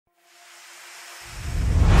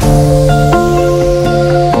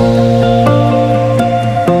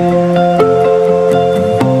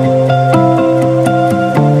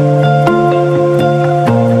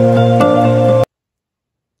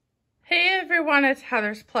everyone, it's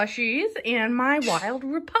Heather's Plushies, and my Wild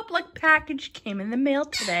Republic package came in the mail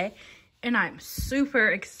today, and I'm super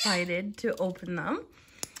excited to open them.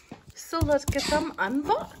 So let's get them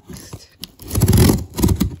unboxed.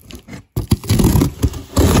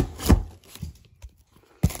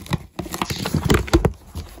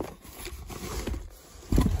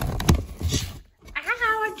 Ow,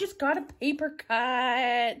 I just got a paper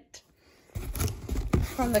cut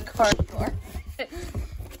from the cardboard.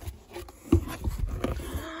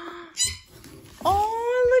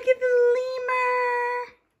 Oh, look at the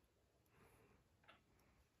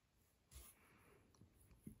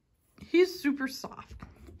lemur. He's super soft.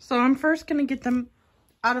 So I'm first going to get them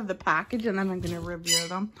out of the package and then I'm going to review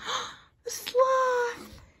them. The sloth.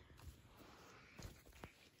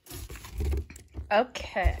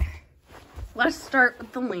 Okay. Let's start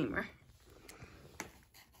with the lemur.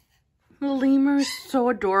 The lemur is so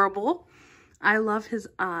adorable. I love his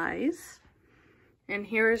eyes. And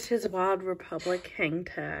here is his Wild Republic hang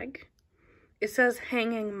tag. It says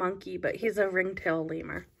hanging monkey, but he's a ringtail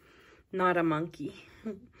lemur, not a monkey.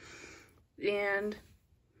 And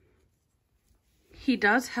he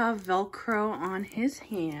does have Velcro on his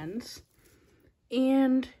hands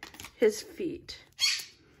and his feet.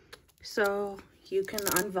 So you can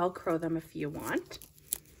unvelcro them if you want,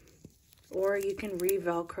 or you can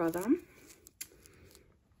re-velcro them.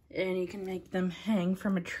 And you can make them hang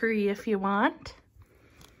from a tree if you want.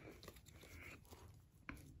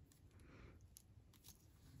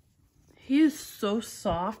 He is so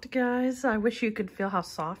soft, guys. I wish you could feel how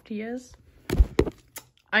soft he is.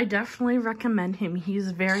 I definitely recommend him.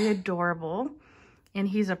 He's very adorable, and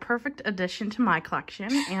he's a perfect addition to my collection,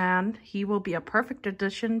 and he will be a perfect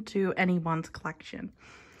addition to anyone's collection.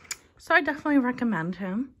 So I definitely recommend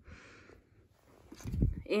him.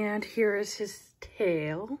 And here is his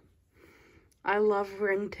tail. I love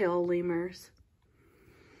ringtail lemurs.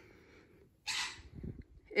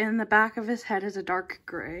 And the back of his head is a dark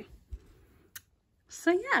gray.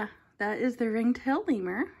 So yeah, that is the ringtail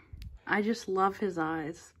lemur. I just love his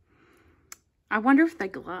eyes. I wonder if they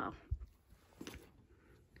glow.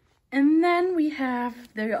 And then we have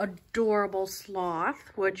the adorable sloth,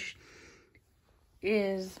 which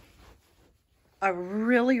is a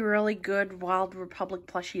really, really good Wild Republic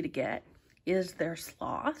plushie to get, is their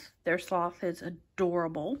sloth. Their sloth is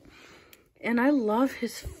adorable. And I love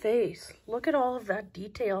his face. Look at all of that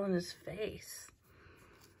detail in his face.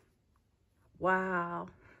 Wow.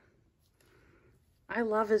 I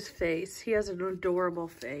love his face. He has an adorable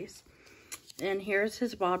face. And here's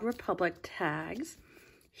his Wild Republic tags.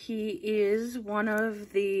 He is one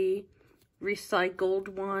of the recycled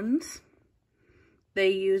ones.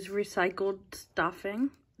 They use recycled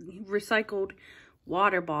stuffing, recycled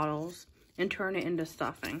water bottles, and turn it into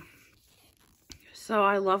stuffing. So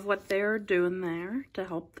I love what they're doing there to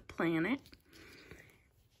help the planet.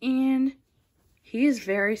 And he is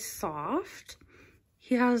very soft.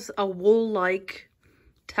 He has a wool-like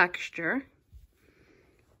texture.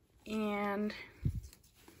 And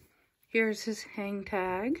here's his hang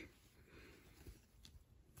tag.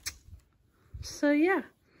 So yeah,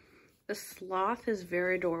 the sloth is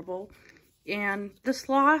very adorable. And the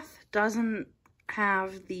sloth doesn't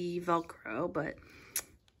have the Velcro, but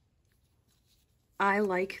I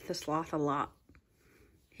like the sloth a lot.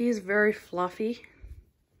 He is very fluffy.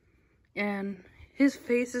 And his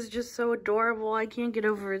face is just so adorable. I can't get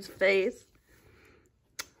over his face.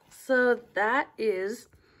 So that is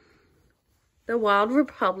the Wild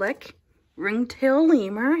Republic ringtail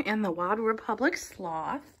lemur and the Wild Republic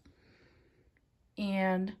sloth.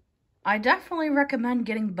 And I definitely recommend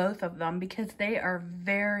getting both of them because they are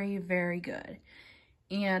very, very good.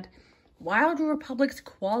 And Wild Republic's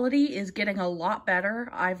quality is getting a lot better,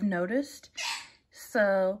 I've noticed.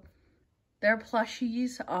 So their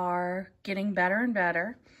plushies are getting better and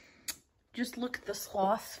better. Just look at the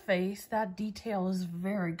sloth's face. That detail is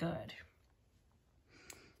very good.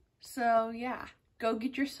 So yeah, go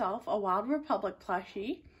get yourself a Wild Republic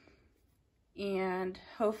plushie. And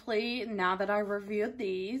hopefully now that I reviewed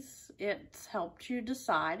these, it's helped you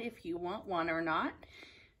decide if you want one or not.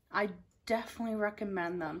 I definitely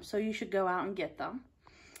recommend them. So you should go out and get them.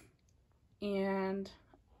 And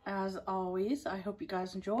as always, I hope you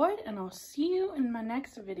guys enjoyed, and I'll see you in my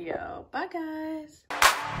next video. Bye, guys.